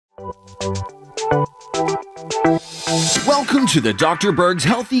Welcome to the Dr. Berg's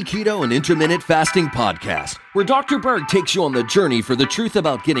Healthy Keto and Intermittent Fasting Podcast, where Dr. Berg takes you on the journey for the truth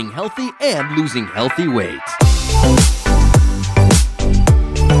about getting healthy and losing healthy weight.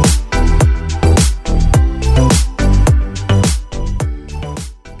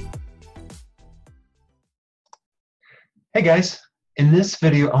 Hey guys, in this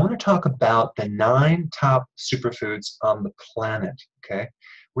video I want to talk about the 9 top superfoods on the planet, okay?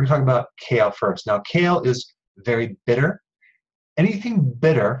 We're going to talk about kale first. Now kale is very bitter. Anything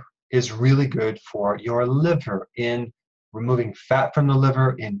bitter is really good for your liver in removing fat from the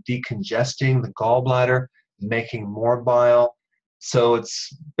liver, in decongesting the gallbladder, making more bile. So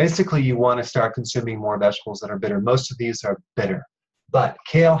it's basically you want to start consuming more vegetables that are bitter. Most of these are bitter, but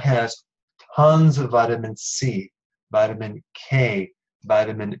kale has tons of vitamin C, vitamin K,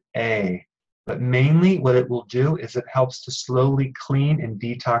 vitamin A, but mainly what it will do is it helps to slowly clean and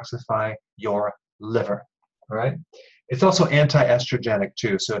detoxify your liver, all right? It's also anti-estrogenic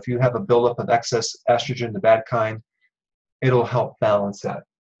too, so if you have a buildup of excess estrogen, the bad kind, it'll help balance that.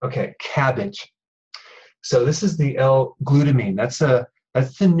 Okay, cabbage. So this is the L-glutamine. That's the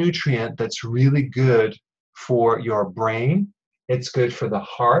nutrient that's really good for your brain. It's good for the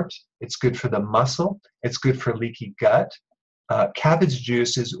heart. It's good for the muscle. It's good for leaky gut. Cabbage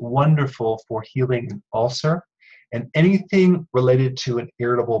juice is wonderful for healing an ulcer and anything related to an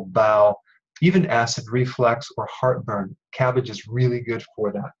irritable bowel, even acid reflux or heartburn. Cabbage is really good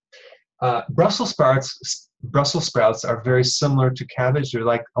for that. Brussels sprouts are very similar to cabbage. They're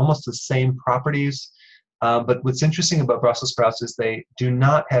like almost the same properties. But what's interesting about Brussels sprouts is they do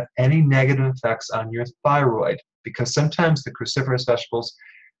not have any negative effects on your thyroid, because sometimes the cruciferous vegetables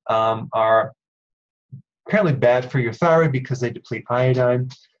are apparently bad for your thyroid because they deplete iodine.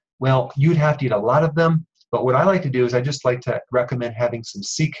 Well, you'd have to eat a lot of them, but what I like to do is I just like to recommend having some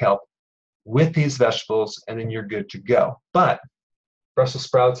sea kelp with these vegetables, and then you're good to go. But Brussels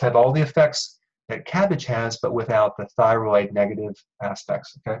sprouts have all the effects that cabbage has, but without the thyroid negative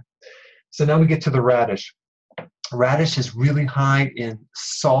aspects, okay? So now we get to the radish. Radish is really high in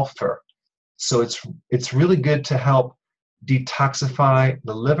sulfur, so it's really good to help detoxify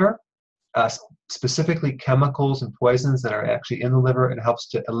the liver, specifically chemicals and poisons that are actually in the liver. It helps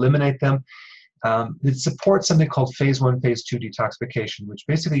to eliminate them. It supports something called phase 1, phase 2 detoxification, which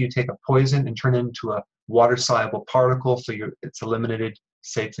basically you take a poison and turn it into a water-soluble particle, so it's eliminated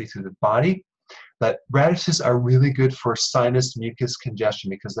safely through the body. But radishes are really good for sinus mucus congestion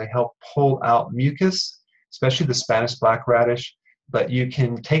because they help pull out mucus, especially the Spanish black radish. But you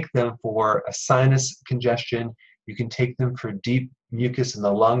can take them for a sinus congestion. You can take them for deep mucus in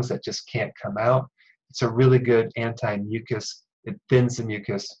the lungs that just can't come out. It's a really good anti-mucus. It thins the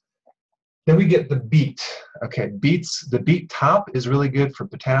mucus. Then we get the beet. Okay, the beet top is really good for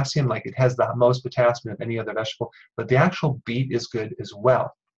potassium, like it has the most potassium of any other vegetable, but the actual beet is good as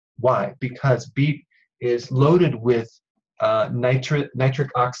well. Why? Because beet is loaded with nitric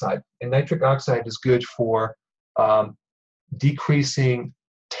oxide, and nitric oxide is good for decreasing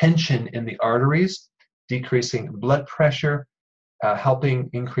tension in the arteries, decreasing blood pressure, helping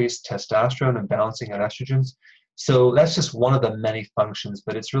increase testosterone and balancing out estrogens. So that's just one of the many functions,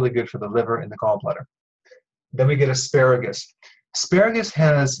 but it's really good for the liver and the gallbladder. Then we get asparagus. Asparagus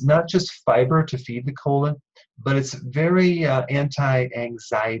has not just fiber to feed the colon, but it's very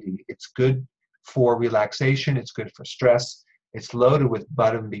anti-anxiety. It's good for relaxation. It's good for stress. It's loaded with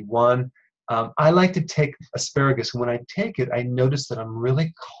vitamin B1. I like to take asparagus, and when I take it, I notice that I'm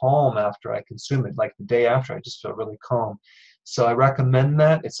really calm after I consume it. Like the day after, I just feel really calm. So I recommend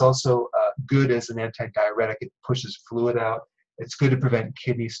that. It's also good as an antidiuretic. It pushes fluid out. It's good to prevent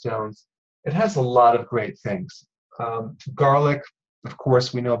kidney stones. It has a lot of great things. Garlic, of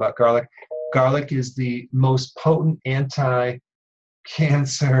course, we know about garlic. Garlic is the most potent anti-cancer,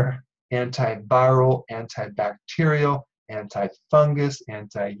 antiviral, antibacterial, anti-fungus,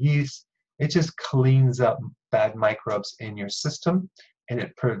 anti-yeast. It just cleans up bad microbes in your system, and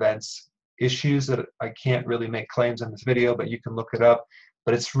it prevents issues that I can't really make claims on this video, but you can look it up.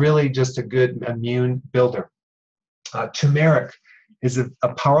 But it's really just a good immune builder. Turmeric is a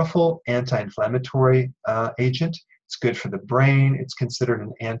powerful anti-inflammatory agent. It's good for the brain. It's considered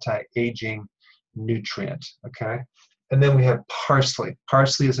an anti-aging nutrient, okay? And then we have parsley.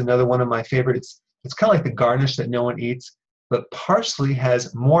 Parsley is another one of my favorites. It's kind of like the garnish that no one eats, but parsley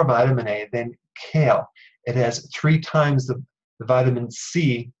has more vitamin A than kale. It has 3 times the vitamin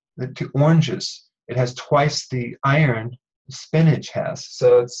C to oranges. It has twice the iron spinach has.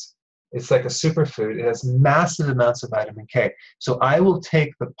 So it's like a superfood. It has massive amounts of vitamin K. So I will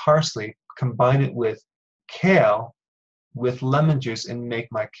take the parsley, combine it with kale, with lemon juice and make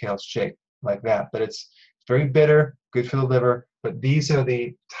my kale shake like that. But it's very bitter, good for the liver. But these are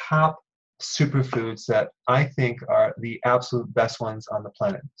the top superfoods that I think are the absolute best ones on the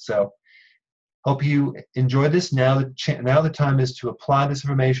planet. So hope you enjoy this. Now the time is to apply this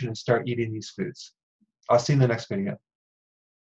information and start eating these foods. I'll see you in the next video.